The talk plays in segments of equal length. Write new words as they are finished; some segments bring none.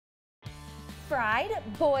fried,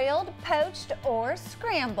 boiled, poached, or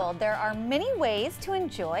scrambled. There are many ways to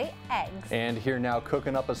enjoy eggs. And here now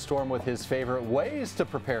cooking up a storm with his favorite ways to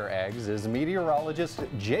prepare eggs is meteorologist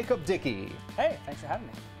Jacob Dickey. Hey, thanks for having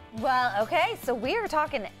me. Well, okay, so we're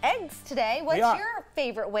talking eggs today. What's your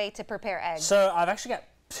favorite way to prepare eggs? So I've actually got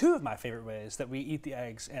two of my favorite ways that we eat the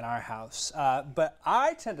eggs in our house, but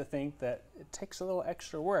I tend to think that it takes a little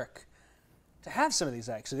extra work to have some of these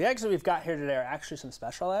eggs. So the eggs that we've got here today are actually some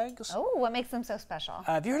special eggs. Oh, what makes them so special?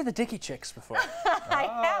 Have you heard of the Dickey chicks before? I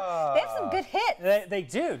have. They have some good hits. They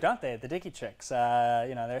do, don't they? The Dickey chicks. You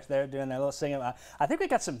know, they're doing their little singing. I think we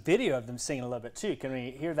got some video of them singing a little bit too. Can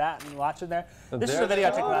we hear that and watch it there? This is a video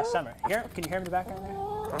I took last summer. Here, can you hear them in the background there?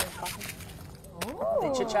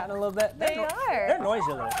 They chit-chatting a little bit. They're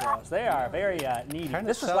noisy little girls. They are very needy. Kind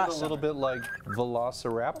of sounds a little bit like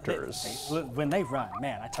velociraptors. When they run,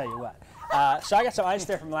 man, I tell you what. So I got some ice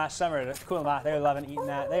there from last summer to cool them off. They're loving eating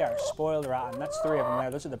that. They are spoiled rotten. That's 3 of them there.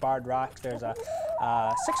 Those are the barred rocks. There's 6 of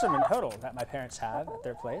them in total that my parents have at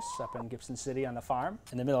their place up in Gibson City on the farm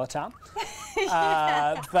in the middle of town.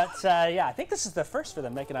 Yeah, I think this is the first for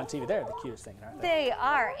them making it on TV. They're the cutest thing, aren't they? They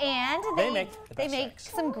are, and they make eggs.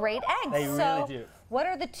 some great eggs. They really do. What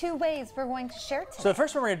are the 2 ways we're going to share today? So the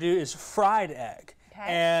first one we're going to do is fried egg. Okay.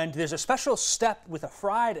 And there's a special step with a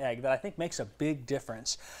fried egg that I think makes a big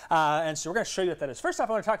difference. And so we're going to show you what that is. First off,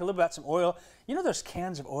 I want to talk a little bit about some oil. You know those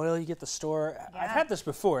cans of oil you get at the store? Yeah. I've had this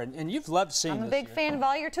before, and you've loved seeing this. I'm a big fan of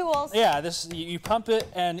all your tools. Yeah, you pump it,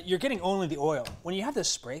 and you're getting only the oil. When you have this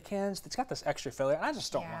spray cans, it's got this extra filler, and I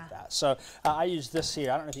just don't want that. So I use this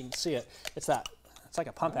here. I don't know if you can see it. It's like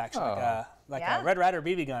a pump action, like a Red Ryder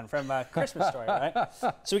BB gun from a Christmas Story, right?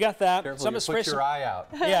 So we got that. Careful, so I'm you'll put your eye out.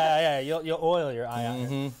 Yeah, you'll oil your eye out. So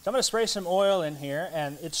I'm going to spray some oil in here,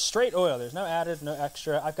 and it's straight oil. There's no added, no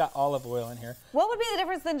extra. I've got olive oil in here. What would be the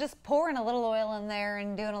difference than just pouring a little oil in there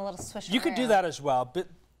and doing a little swish around? You could do that as well, but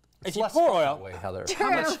if you pour oil,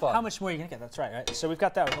 how much more are you going to get? That's right? So we've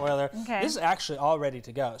got that with oil there. Okay. This is actually all ready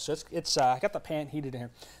to go. So I got the pan heated in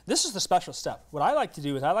here. This is the special step. What I like to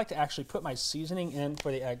do is I like to actually put my seasoning in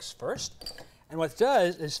for the eggs first. And what it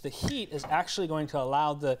does is the heat is actually going to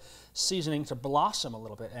allow the seasoning to blossom a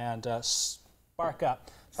little bit and spark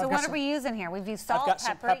up. So what are we using here? We've used salt, I've got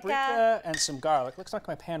some paprika and some garlic. Looks like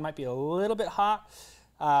my pan might be a little bit hot,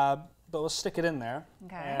 but we'll stick it in there,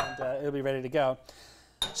 and it'll be ready to go.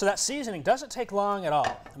 So that seasoning doesn't take long at all.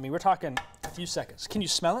 I mean, we're talking a few seconds. Can you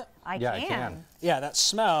smell it? I can. Yeah, that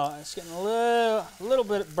smell, it's getting a little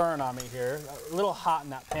bit of burn on me here, a little hot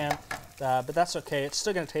in that pan. But that's okay. It's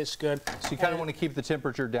still going to taste good. So you kind of want to keep the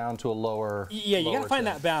temperature down to a lower. Yeah, you got to find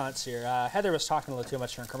that balance here. Heather was talking a little too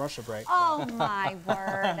much during commercial break. Oh my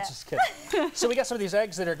word! I'm just kidding. So we got some of these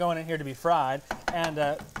eggs that are going in here to be fried, and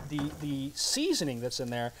the seasoning that's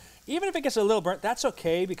in there. Even if it gets a little burnt, that's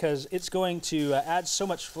okay because it's going to add so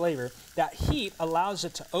much flavor. That heat allows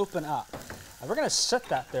it to open up. We're going to set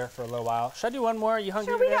that there for a little while. Should I do one more? Are you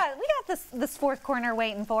hungry? Sure, we got this 4th corner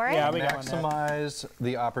waiting for it. Yeah, we got maximize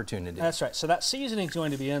the opportunity. That's right. So that seasoning's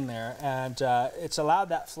going to be in there, and it's allowed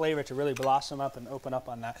that flavor to really blossom up and open up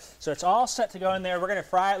on that. So it's all set to go in there. We're going to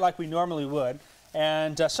fry it like we normally would.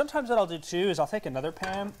 And sometimes what I'll do too is I'll take another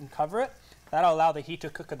pan and cover it. That'll allow the heat to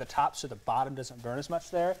cook at the top so the bottom doesn't burn as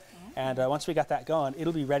much there. And once we got that going,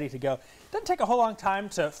 it'll be ready to go. It doesn't take a whole long time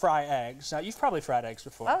to fry eggs. Now, you've probably fried eggs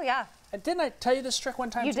before. Oh, yeah. And didn't I tell you this trick one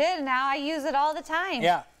time? You did. Now I use it all the time.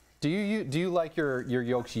 Yeah. Do you like your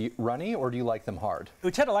yolks runny, or do you like them hard? I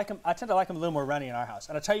tend to like them a little more runny in our house.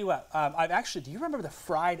 And I'll tell you what, do you remember the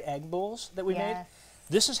fried egg bowls that we made?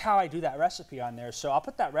 This is how I do that recipe on there. So I'll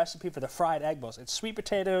put that recipe for the fried egg bowls. It's sweet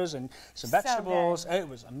potatoes and some vegetables. It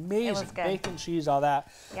was amazing. It was good. Bacon, cheese, all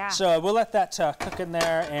that. Yeah. So we'll let that cook in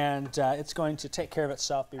there, and it's going to take care of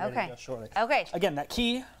itself. Be ready to go shortly. Okay. Again, that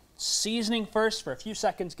key, seasoning first for a few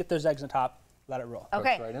seconds. Get those eggs on top. Let it roll.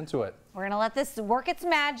 Okay. Cooks right into it. We're going to let this work its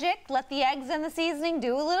magic. Let the eggs and the seasoning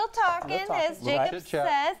do a little talking, as Jacob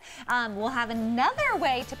says. We'll have another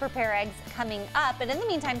way to prepare eggs coming up. But in the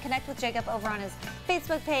meantime, connect with Jacob over on his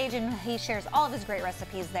Facebook page, and he shares all of his great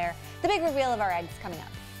recipes there. The big reveal of our eggs coming up.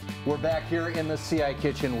 We're back here in the CI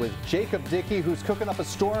kitchen with Jacob Dickey, who's cooking up a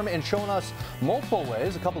storm and showing us multiple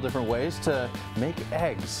ways, a couple different ways to make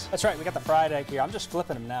eggs. That's right. We got the fried egg here. I'm just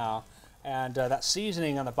flipping them now. And that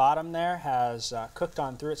seasoning on the bottom there has cooked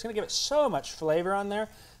on through. It's going to give it so much flavor on there,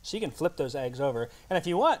 so you can flip those eggs over. And if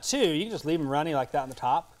you want to, you can just leave them runny like that on the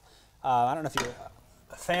top. I don't know if you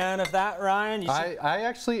a fan of that, Ryan? I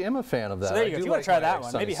actually am a fan of that. So there you go. If you want to try that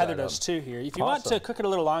one, maybe Heather does up. too here. If you want to cook it a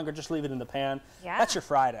little longer, just leave it in the pan. Yeah. That's your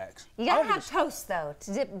fried eggs. You gotta have toast though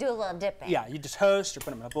to do a little dipping. Yeah, you just toast or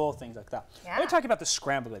put them in a bowl, things like that. Yeah. Let me talk about the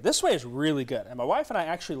scrambled egg. This way is really good, and my wife and I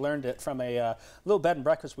actually learned it from a little bed and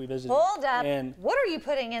breakfast we visited. Hold up. What are you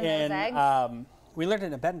putting in those eggs? We learned it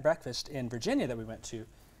in a bed and breakfast in Virginia that we went to.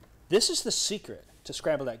 This is the secret to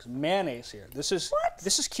scrambled eggs. Mayonnaise here. This is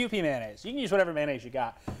Kewpie mayonnaise. You can use whatever mayonnaise you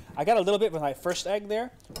got. I got a little bit with my first egg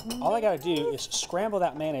there. All I got to do is scramble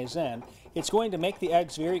that mayonnaise in. It's going to make the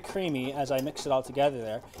eggs very creamy as I mix it all together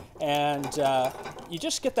there. And you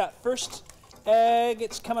just get that first egg.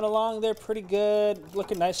 It's coming along there pretty good,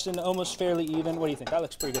 looking nice and almost fairly even. What do you think? That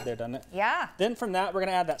looks pretty good there, doesn't it? Yeah. Then from that, we're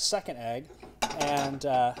going to add that second egg. And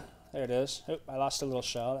there it is. Oop, I lost a little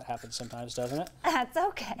shell. That happens sometimes, doesn't it? That's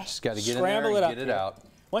okay. Just got to get in there and get it out.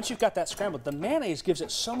 Once you've got that scrambled, the mayonnaise gives it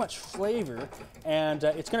so much flavor, and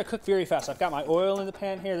it's going to cook very fast. I've got my oil in the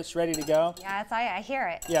pan here that's ready to go. Yeah, I hear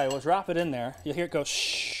it. Yeah, we'll drop it in there. You'll hear it go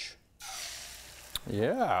shh.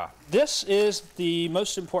 Yeah. This is the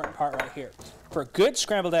most important part right here. For good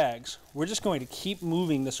scrambled eggs, we're just going to keep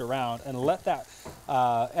moving this around and let that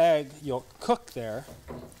egg yolk cook there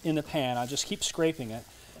in the pan. I'll just keep scraping it.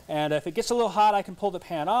 And if it gets a little hot, I can pull the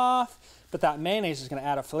pan off. But that mayonnaise is going to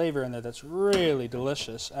add a flavor in there that's really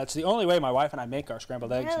delicious. That's the only way my wife and I make our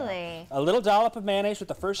scrambled eggs. Really? A little dollop of mayonnaise with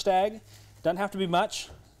the first egg. Doesn't have to be much.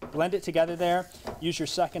 Blend it together there. Use your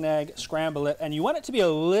second egg, scramble it. And you want it to be a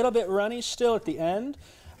little bit runny still at the end.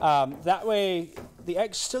 That way, the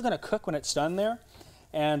egg's still going to cook when it's done there.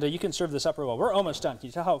 And you can serve this up real well. We're almost done. Can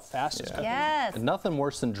you tell how fast it's cooking? Yes. And nothing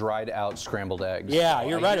worse than dried out scrambled eggs. Yeah,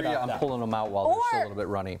 you're right about that. I'm pulling them out while they're still a little bit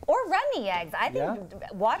runny. Or runny eggs. I think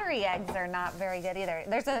watery eggs are not very good either.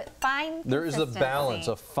 There's a fine There is a balance,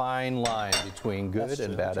 a fine line between good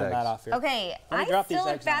and bad eggs. That off here. Okay, I still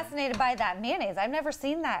am fascinated by that mayonnaise. I've never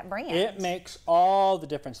seen that brand. It makes all the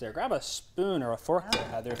difference there. Grab a spoon or a fork there,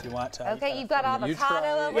 Heather, if you want to. Okay, you've got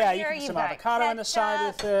avocado over here. Yeah, you can put some avocado on the side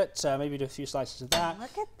with it. Maybe do a few slices of that.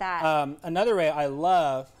 Look at that. Another way I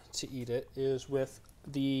love to eat it is with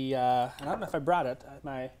the, and I don't know if I brought it,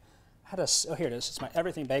 oh, here it is. It's my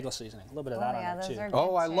everything bagel seasoning. A little bit of that on there, too.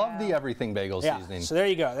 Oh, I love the everything bagel seasoning. So there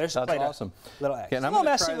you go. There's a plate awesome. of little eggs. Okay, and I'm a little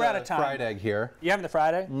going to messy. try We're out of time. fried egg here. You having the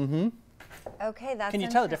fried egg? Mm-hmm. Okay, that's Can you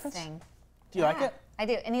tell the difference? Do you like it? I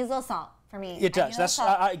do. It needs a little salt for me. It does. That's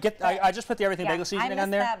I just put the everything bagel seasoning on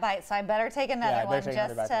there. I missed that bite, so I better take another one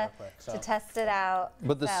just to test it out.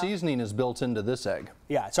 But the seasoning is built into this egg.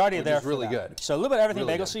 Yeah, it's already there. It's really good. So a little bit of everything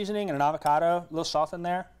bagel seasoning and an avocado, a little salt in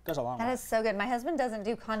there, goes a long way. That is so good. My husband doesn't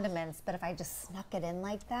do condiments, but if I just snuck it in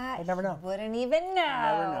like that, I'd never know. Wouldn't even know.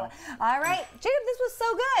 Never know. All right, Jacob, this was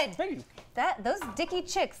so good. Thank you. Those Dickey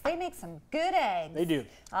chicks, they make some good eggs. They do.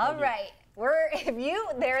 All right.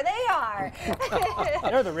 There they are.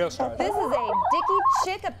 They're the real stars. This is a Dickey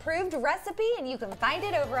Chick approved recipe, and you can find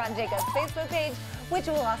it over on Jacob's Facebook page, which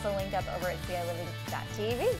we'll also link up over at CILiving.tv.